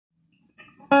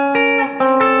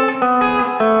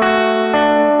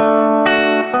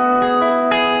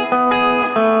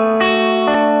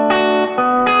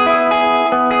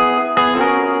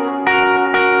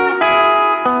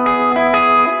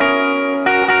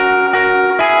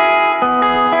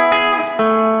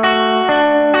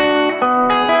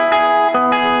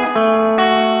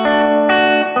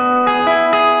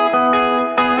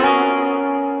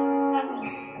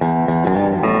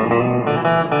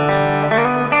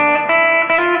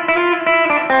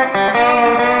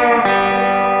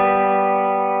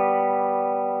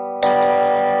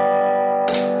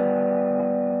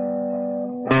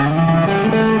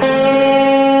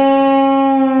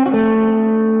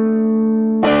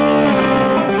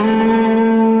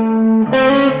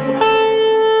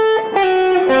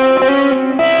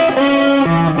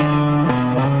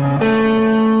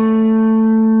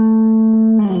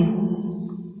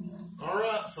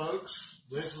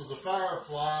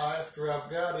after I've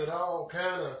got it all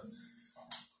kind of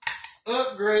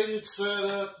upgraded, set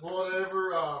up,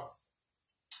 whatever.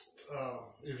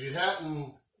 If you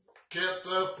hadn't kept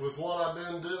up with what I've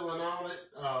been doing on it,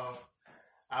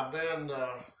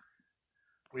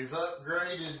 we've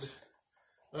upgraded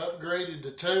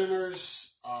the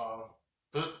tuners,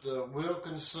 put the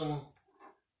Wilkinson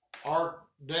Art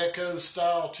Deco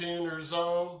style tuners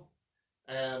on,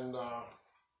 and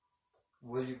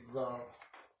we've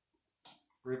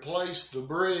replaced the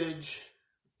bridge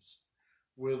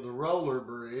with the roller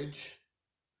bridge,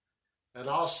 and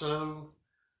also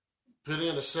put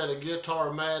in a set of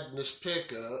Guitar Madness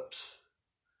pickups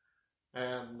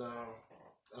and a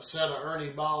set of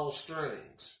Ernie Ball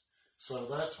strings. So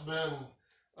that's been,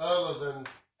 other than,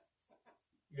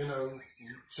 you know,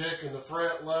 checking the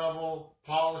fret level,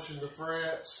 polishing the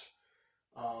frets,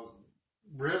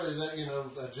 really, that, you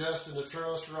know, adjusting the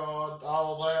truss rod,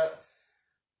 all that.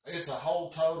 It's a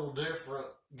whole total different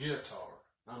guitar.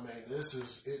 I mean, this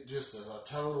is, it just is a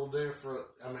total different,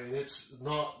 I mean, it's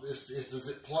not, is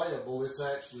it playable? It's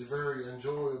actually very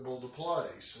enjoyable to play.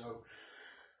 So,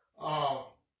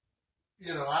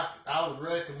 you know, I would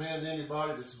recommend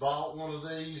anybody that's bought one of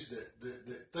these that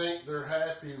think they're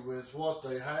happy with what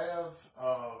they have,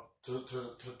 to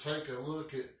take a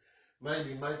look at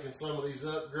maybe making some of these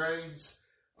upgrades,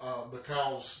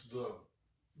 because the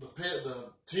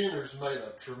tuners made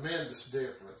a tremendous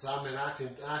difference. I mean, I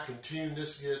can tune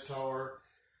this guitar,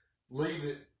 leave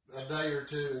it a day or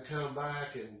two, and come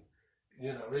back, and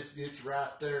you know it's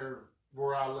right there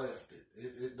where I left it.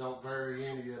 It don't vary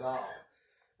any at all.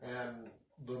 And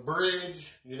the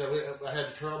bridge, you know, I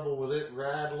had trouble with it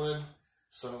rattling,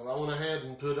 so I went ahead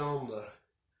and put on the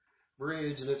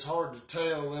bridge, and it's hard to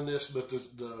tell in this, but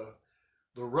the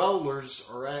rollers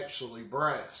are actually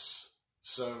brass.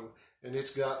 So, and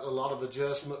it's got a lot of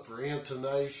adjustment for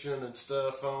intonation and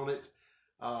stuff on it.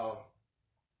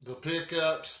 The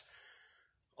pickups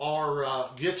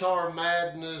are Guitar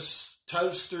Madness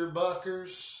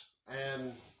Toasterbuckers,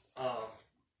 and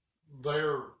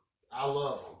I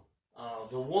love them.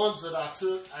 The ones that I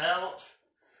took out,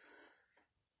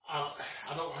 I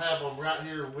don't have them right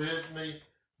here with me.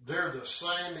 They're the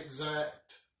same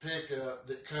exact pickup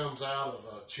that comes out of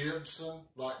a Chibson,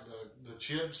 like the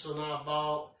Chibson I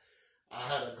bought. I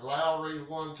had a Glowry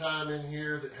one time in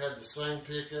here that had the same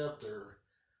pickup. They're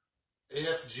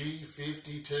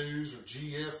FG52s or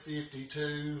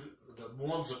GF52. The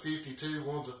one's a 52,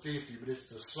 one's a 50, but it's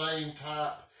the same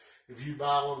type. If you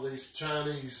buy one of these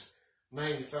Chinese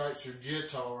manufactured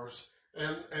guitars,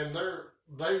 and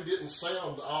they didn't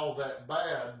sound all that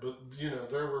bad, but you know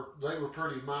they were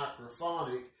pretty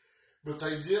microphonic, but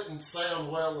they didn't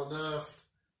sound well enough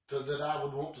that I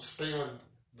would want to spend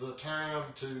the time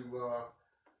to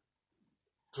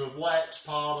wax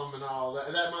pot them and all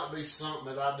that. That might be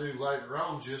something that I do later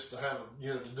on, just to have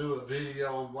to do a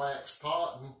video on wax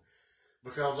potting,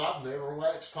 because I've never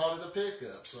wax potted a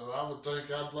pickup. So I would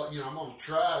think I'd like, I'm going to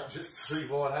try it just to see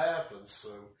what happens. So,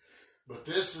 but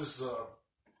this is,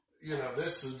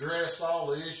 this addressed all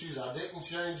the issues. I didn't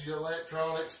change the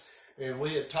electronics, and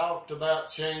we had talked about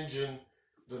changing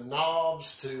the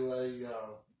knobs to a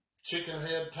chicken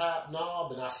head type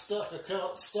knob, and I stuck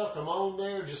them on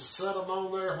there, just set them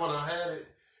on there when I had it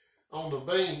on the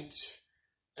bench,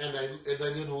 and they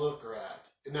didn't look right.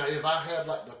 Now, if I had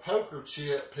like the poker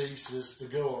chip pieces to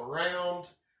go around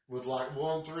with like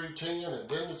 1 through 10 and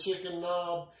then the chicken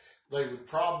knob, they would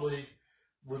probably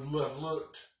have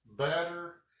looked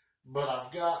better. But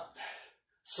I've got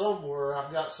some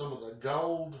of the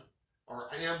gold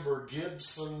or amber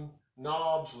Gibson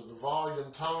knobs with the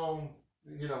volume tone,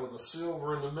 with the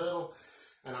silver in the middle,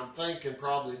 and I'm thinking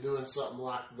probably doing something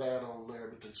like that on there.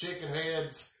 But the chicken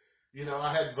heads,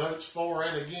 I had votes for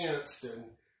and against, and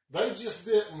they just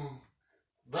didn't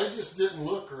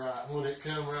look right when it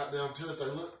come right down to it. They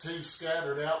looked too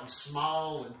scattered out and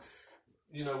small, and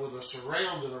with a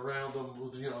surrounding around them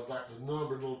with like the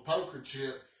numbered little poker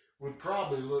chip would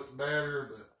probably look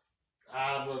better, but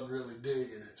I wasn't really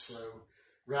digging it. So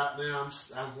right now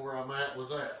I'm where I'm at with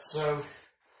that. So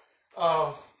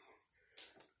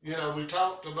we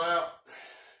talked about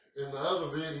in the other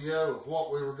video of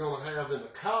what we were going to have in the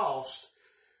cost.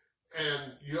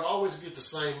 And you always get the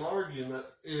same argument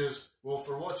is, well,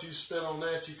 for what you spent on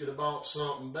that, you could have bought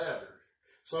something better.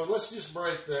 So let's just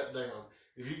break that down.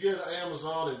 If you go to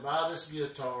Amazon and buy this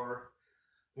guitar,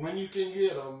 when you can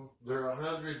get them, they're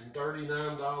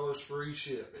 $139 free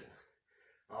shipping.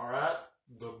 All right?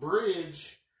 The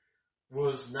bridge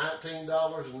was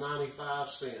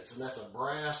 $19.95, and that's a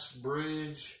brass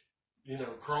bridge,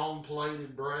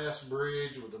 chrome-plated brass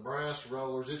bridge with the brass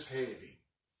rollers. It's heavy.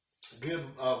 Good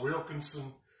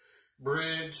Wilkinson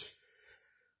bridge.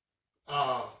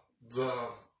 The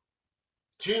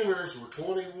tuners were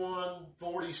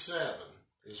 2147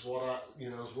 is what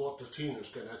is what the tuners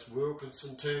got. That's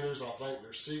Wilkinson tuners. I think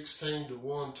they're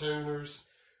 16-to-1 tuners.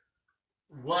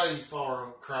 Way far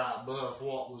a cry above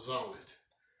what was on it.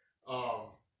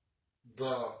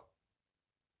 The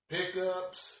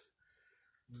pickups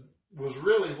was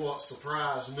really what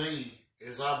surprised me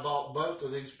is I bought both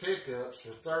of these pickups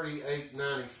for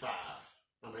 $38.95.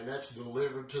 I mean, that's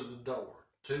delivered to the door.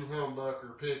 2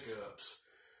 humbucker pickups.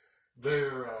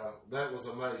 That was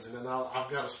amazing. And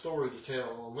I've got a story to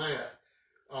tell on that.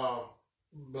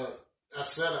 But a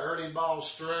set of Ernie Ball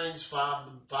strings,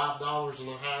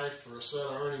 $5.50 for a set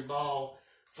of Ernie Ball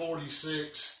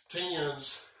 46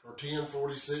 10s, or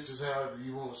 1046s, however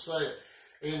you want to say it.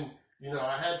 And,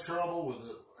 I had trouble with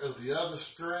the other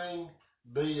string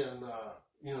being,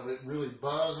 it really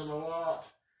buzzing a lot.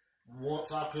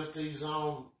 Once I put these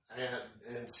on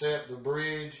and set the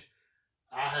bridge,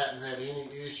 I hadn't had any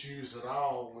issues at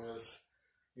all with,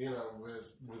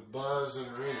 with buzzing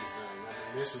or anything. I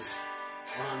mean, this is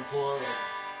unplugged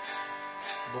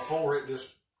before it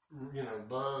just,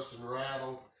 buzzed and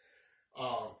rattled.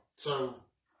 So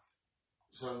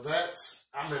that's,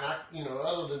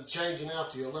 other than changing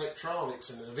out the electronics,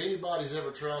 and if anybody's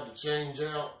ever tried to change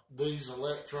out these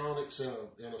electronics in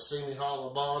a semi-hollow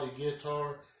body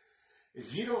guitar,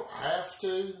 if you don't have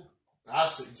to, I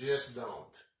suggest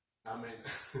don't. I mean,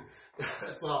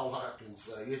 that's all I can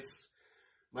say.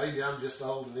 Maybe I'm just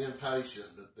old and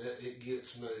impatient, but it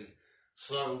gets me.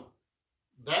 So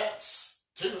that's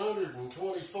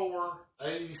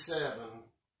 $224.87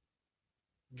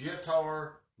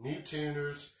 guitar, new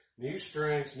tuners, new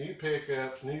strings, new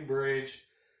pickups, new bridge.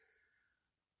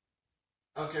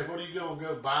 Okay, what are you going to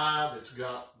go buy that's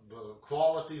got the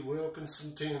quality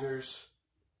Wilkinson tuners,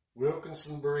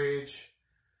 Wilkinson bridge,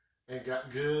 and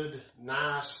got good,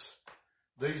 nice,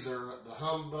 these are, the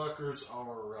humbuckers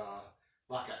are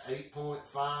like an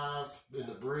 8.5 in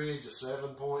the bridge, a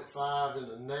 7.5 in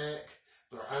the neck.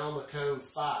 They're Almaco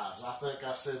 5s. I think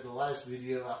I said in the last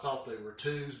video I thought they were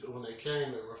 2s, but when they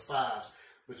came they were 5s.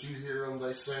 But you hear them,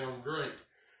 they sound great.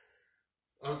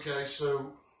 Okay,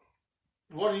 so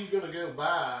what are you going to go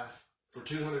buy for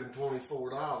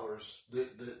 $224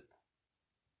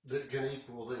 that can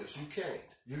equal this? You can't.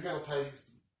 You're going to pay,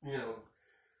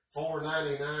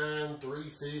 $4.99,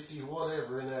 $3.50,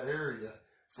 whatever in that area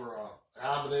for a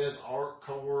Ibanez Art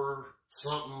Core,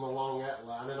 something along that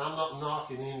line. And I'm not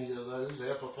knocking any of those,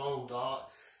 Epiphone Dot,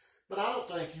 but I don't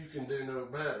think you can do no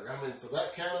better. I mean, for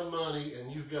that kind of money,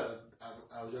 and you've got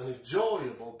an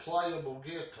enjoyable, playable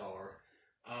guitar,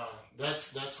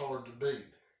 that's hard to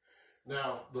beat.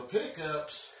 Now, the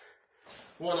pickups,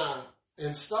 when I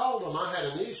installed them, I had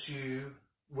an issue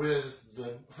with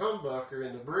the humbucker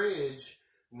and the bridge,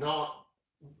 not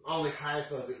only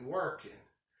half of it working.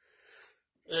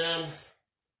 And,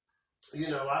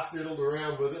 I fiddled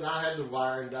around with it. I had the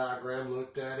wiring diagram,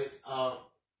 looked at it.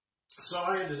 So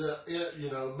I ended up,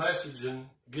 messaging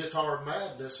Guitar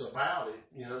Madness about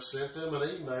it, sent them an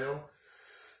email,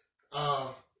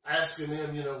 asking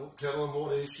them, telling them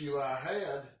what issue I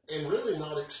had, and really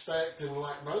not expecting,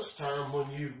 like most time when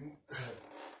you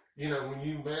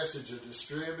message a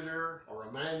distributor or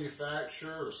a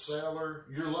manufacturer or seller,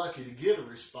 you're lucky to get a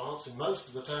response. And most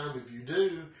of the time, if you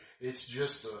do, it's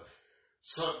just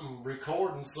something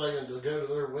recording saying to go to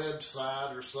their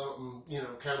website or something,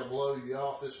 kind of blow you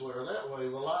off this way or that way.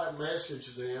 Well, I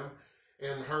messaged them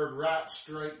and heard right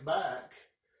straight back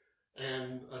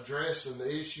and addressing the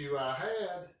issue I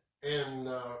had, and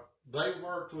they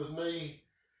worked with me.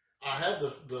 I had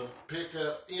the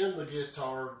pickup in the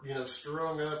guitar,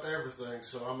 strung up, everything.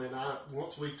 So,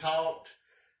 once we talked,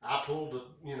 I pulled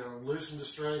loosened the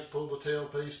strings, pulled the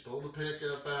tailpiece, pulled the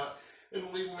pickup out,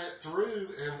 and we went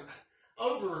through, and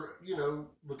over,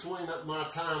 between my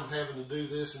time having to do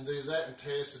this and do that and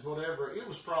test and whatever, it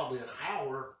was probably an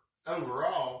hour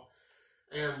overall.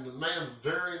 And the man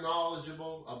very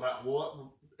knowledgeable about what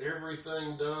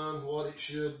everything done, what it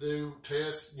should do,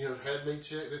 test, had me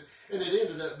check it. And it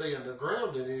ended up being a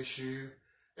grounding issue,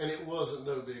 and it wasn't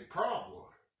no big problem.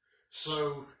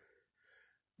 So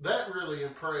that really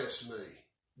impressed me,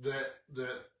 that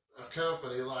a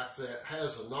company like that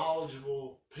has a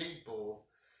knowledgeable people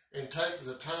and take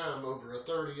the time over a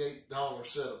 $38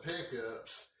 set of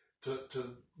pickups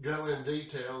to go in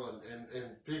detail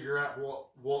and figure out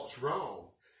what's wrong.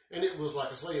 And it was,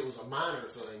 like I say, it was a minor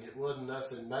thing. It wasn't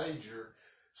nothing major,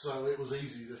 so it was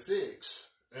easy to fix.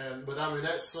 But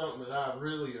that's something that I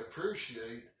really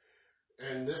appreciate.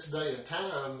 and this day and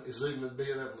time is even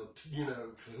being able to, you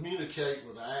know, communicate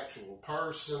with the actual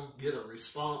person, get a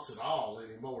response at all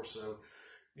anymore. So,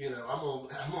 you know, I'm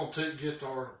gonna take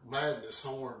Guitar Madness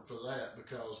horn for that,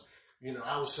 because, you know,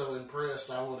 I was so impressed.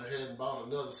 I went ahead and bought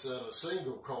another set of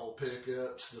single coil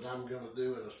pickups that I'm gonna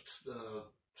do in a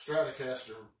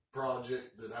Stratocaster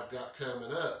project that I've got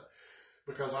coming up,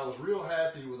 because I was real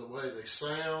happy with the way they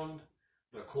sound,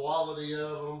 the quality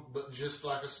of them, but just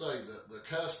like I say, the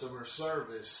customer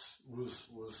service was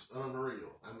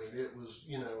unreal. I mean, it was,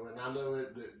 you know, and I know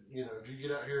it, that, you know, if you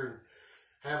get out here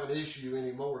and have an issue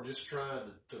anymore, just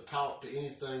trying to talk to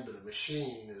anything but a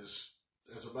machine is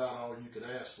about all you can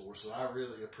ask for. So I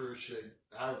really appreciate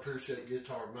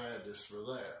Guitar Madness for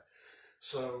that.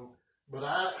 So,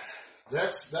 but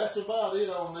that's about it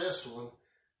on this one.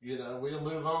 You know, we'll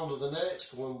move on to the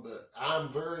next one, but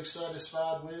I'm very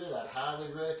satisfied with it. I'd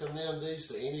highly recommend these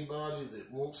to anybody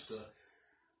that wants to,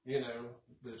 you know,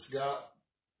 that's got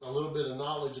a little bit of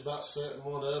knowledge about setting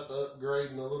one up,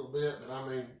 upgrading a little bit. But I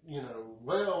mean, you know,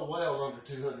 well under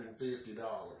 $250.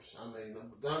 I mean,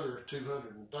 under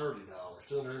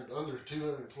 $230, under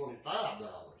 $225.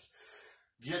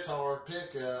 Guitar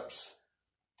pickups,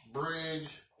 bridge,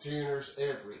 tuners,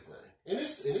 everything, and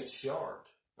it's sharp.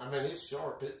 I mean, it's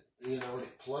sharp. It, you know,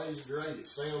 it plays great. It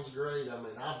sounds great. I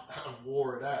mean, I've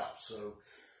wore it out. So,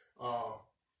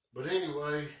 but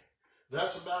anyway,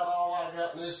 that's about all I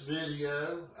got in this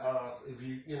video. If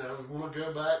you want to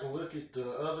go back and look at the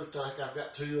other, I've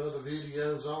got 2 other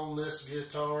videos on this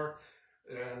guitar.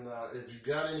 And if you've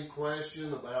got any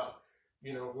question about,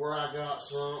 you know, where I got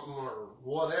something or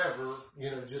whatever, you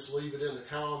know, just leave it in the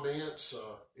comments.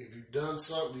 If you've done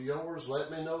something to yours, let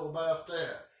me know about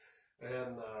that.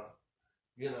 And,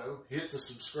 you know, hit the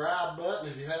subscribe button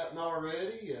if you haven't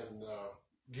already, and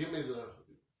give me the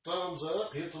thumbs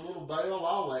up, hit the little bell,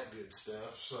 all that good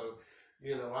stuff. So,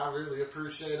 you know, I really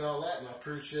appreciate all that, and I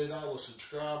appreciate all the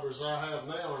subscribers I have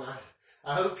now, and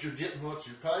I hope you're getting what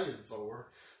you're paying for.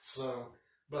 So,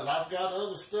 but I've got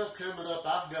other stuff coming up.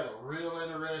 I've got a real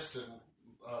interesting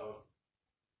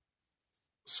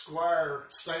square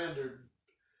standard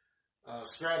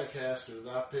Stratocaster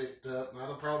that I picked up, and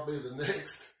that'll probably be the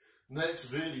next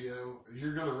video.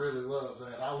 You're gonna really love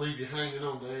that. I'll leave you hanging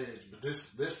on the edge, but this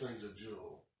thing's a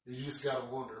jewel. You just gotta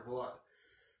wonder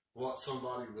what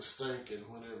somebody was thinking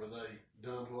whenever they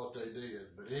done what they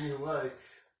did. But anyway,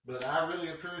 but I really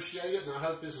appreciate it, and I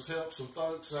hope this has helped some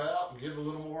folks out and give a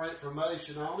little more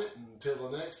information on it. And until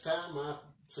the next time, I'll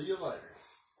see you later.